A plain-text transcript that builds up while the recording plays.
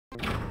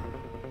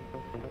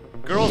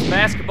Girls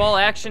basketball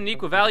action,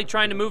 Neuqua Valley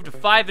trying to move to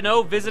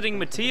 5-0, visiting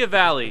Metea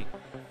Valley.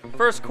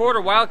 First quarter,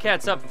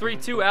 Wildcats up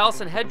 3-2.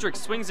 Allison Hedrick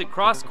swings it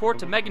cross court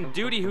to Megan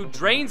Duty, who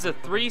drains a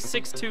 3,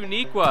 6-2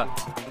 Neuqua.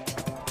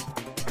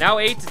 Now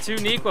 8-2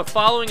 Neuqua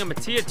following a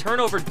Metea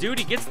turnover.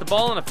 Duty gets the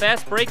ball on a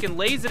fast break and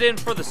lays it in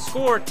for the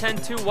score.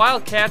 10-2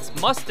 Wildcats.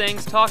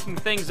 Mustangs talking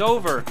things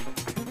over.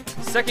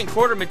 Second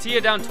quarter,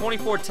 Metea down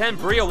 24-10.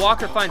 Bria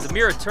Walker finds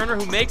Amira Turner,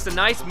 who makes a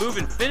nice move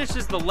and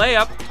finishes the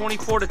layup.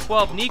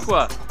 24-12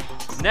 Neuqua.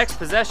 Next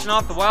possession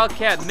off the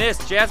Wildcat miss.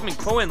 Jasmine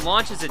Cohen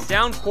launches it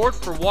down court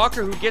for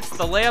Walker, who gets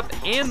the layup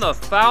and the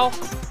foul.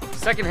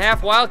 Second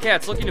half,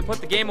 Wildcats looking to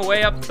put the game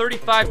away up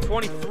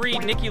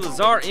 35-23. Nikki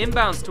Lazar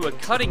inbounds to a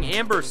cutting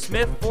Amber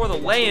Smith for the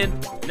lay-in.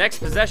 Next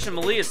possession,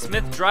 Malia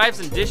Smith drives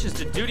and dishes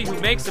to Duty, who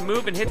makes a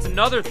move and hits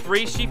another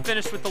three. She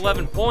finished with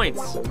 11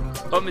 points.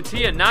 But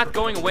Metea not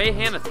going away.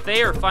 Hannah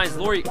Thayer finds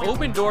Lori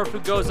Obendorf, who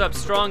goes up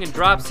strong and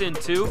drops in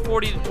two.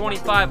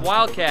 40-25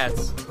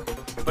 Wildcats.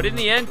 But in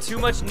the end, too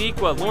much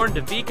Neuqua. Lauren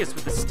DeVikas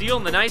with the steal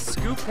and the nice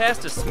scoop pass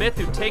to Smith,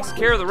 who takes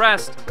care of the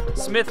rest.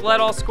 Smith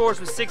led all scores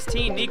with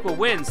 16. Neuqua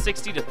wins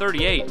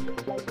 60-38.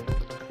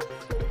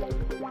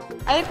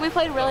 I think we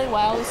played really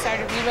well. We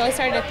really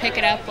started to pick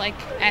it up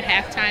at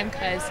halftime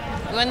because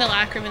we went in the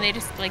locker room and they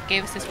just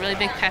gave us this really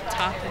big pep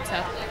talk, and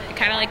so it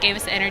kind of gave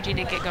us the energy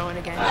to get going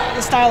again.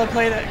 The style of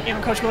play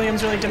that Coach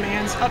Williams really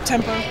demands, up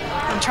tempo,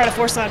 and try to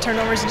force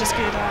turnovers and just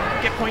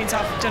get points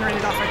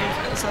generated off our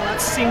defense. So that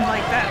seemed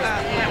like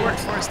that worked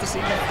for us this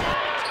evening.